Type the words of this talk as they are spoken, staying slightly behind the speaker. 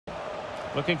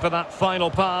Looking for that final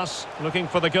pass, looking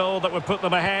for the goal that would put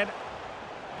them ahead.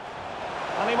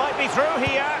 And he might be through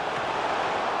here.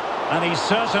 And he's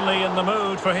certainly in the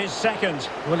mood for his second.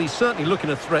 Well, he's certainly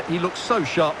looking a threat. He looks so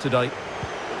sharp today.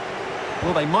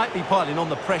 Well, they might be piling on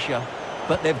the pressure,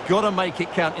 but they've got to make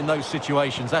it count in those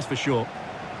situations, that's for sure.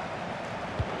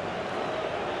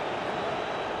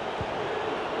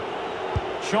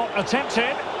 Shot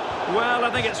attempted. Well, I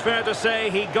think it's fair to say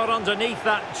he got underneath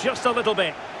that just a little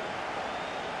bit.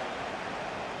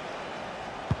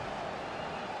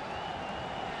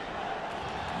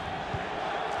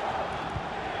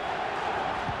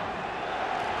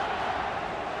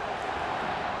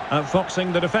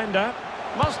 Outfoxing the defender.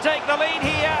 Must take the lead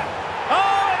here.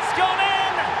 Oh, it's gone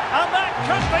in! And that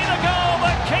could be the goal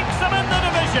that keeps them in the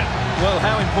division. Well,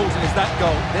 how important is that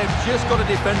goal? They've just got to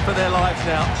defend for their lives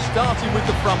now, starting with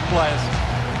the front players.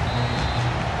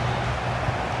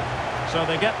 So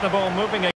they get the ball moving again.